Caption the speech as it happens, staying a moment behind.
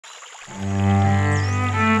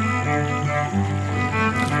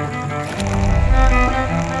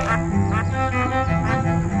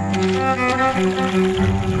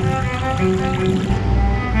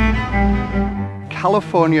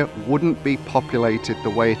California wouldn't be populated the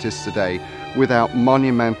way it is today without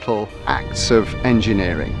monumental acts of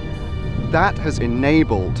engineering. That has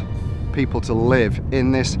enabled people to live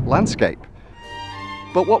in this landscape.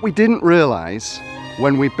 But what we didn't realize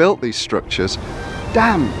when we built these structures,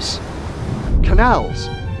 dams, canals,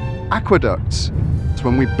 aqueducts,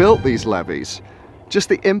 when we built these levees, just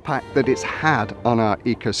the impact that it's had on our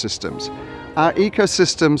ecosystems. Our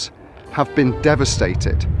ecosystems have been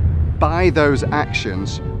devastated by those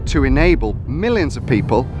actions to enable millions of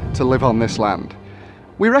people to live on this land.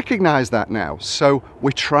 We recognize that now, so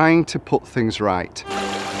we're trying to put things right.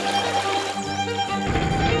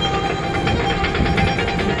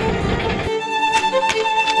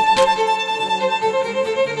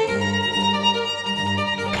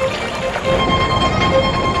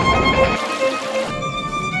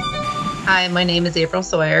 Hi, my name is April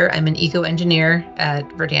Sawyer. I'm an eco-engineer at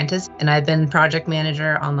Verdantas, and I've been project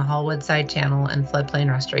manager on the Hallwood side channel and floodplain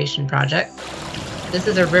restoration project. This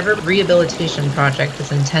is a river rehabilitation project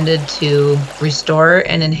that's intended to restore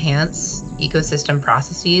and enhance ecosystem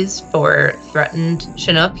processes for threatened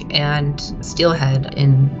Chinook and steelhead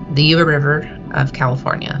in the Yuba River of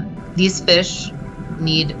California. These fish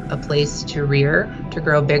need a place to rear, to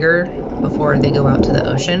grow bigger before they go out to the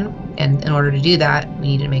ocean. And in order to do that, we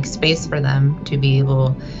need to make space for them to be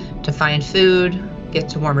able to find food, get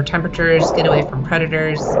to warmer temperatures, get away from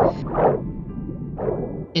predators.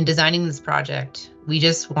 In designing this project, we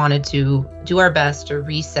just wanted to do our best to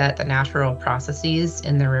reset the natural processes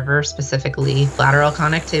in the river, specifically lateral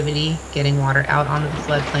connectivity, getting water out onto the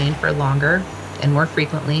floodplain for longer and more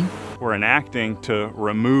frequently. We're enacting to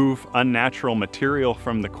remove unnatural material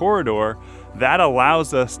from the corridor. That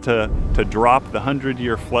allows us to drop the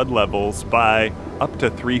 100-year flood levels by up to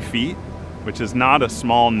 3 feet, which is not a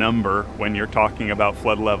small number when you're talking about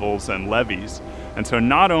flood levels and levees. And so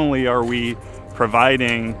not only are we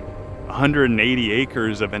providing 180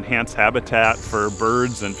 acres of enhanced habitat for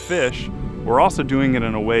birds and fish, we're also doing it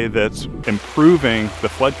in a way that's improving the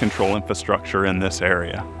flood control infrastructure in this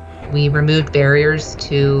area. We removed barriers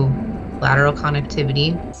to lateral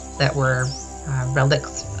connectivity that were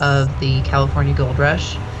relics of the California gold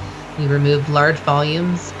rush. We removed large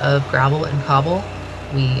volumes of gravel and cobble.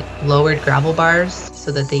 We lowered gravel bars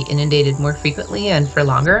so that they inundated more frequently and for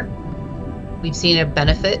longer. We've seen a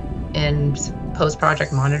benefit in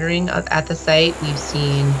post-project monitoring at the site. We've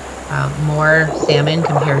seen more salmon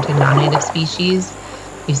compared to non-native species.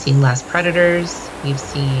 We've seen less predators. We've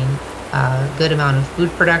seen a good amount of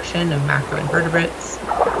food production of macroinvertebrates.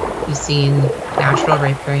 We've seen natural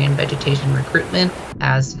riparian vegetation recruitment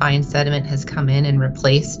as fine sediment has come in and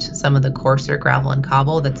replaced some of the coarser gravel and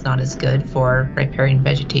cobble that's not as good for riparian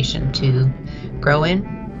vegetation to grow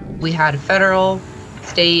in. We had a federal,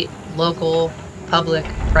 state, local, public,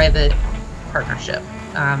 private partnership.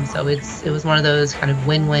 So it was one of those kind of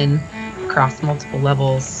win-win across multiple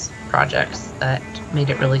levels projects that made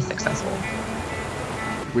it really successful.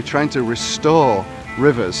 We're trying to restore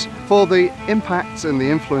rivers for the impacts and the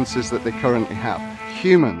influences that they currently have.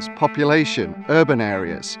 Humans, population, urban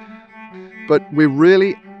areas. But we're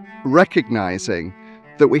really recognizing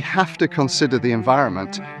that we have to consider the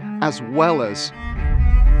environment as well as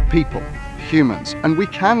people, humans. And we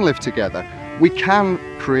can live together. We can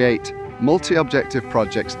create multi-objective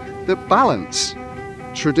projects that balance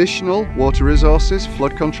traditional water resources,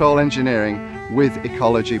 flood control engineering with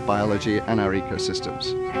ecology, biology, and our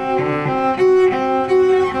ecosystems.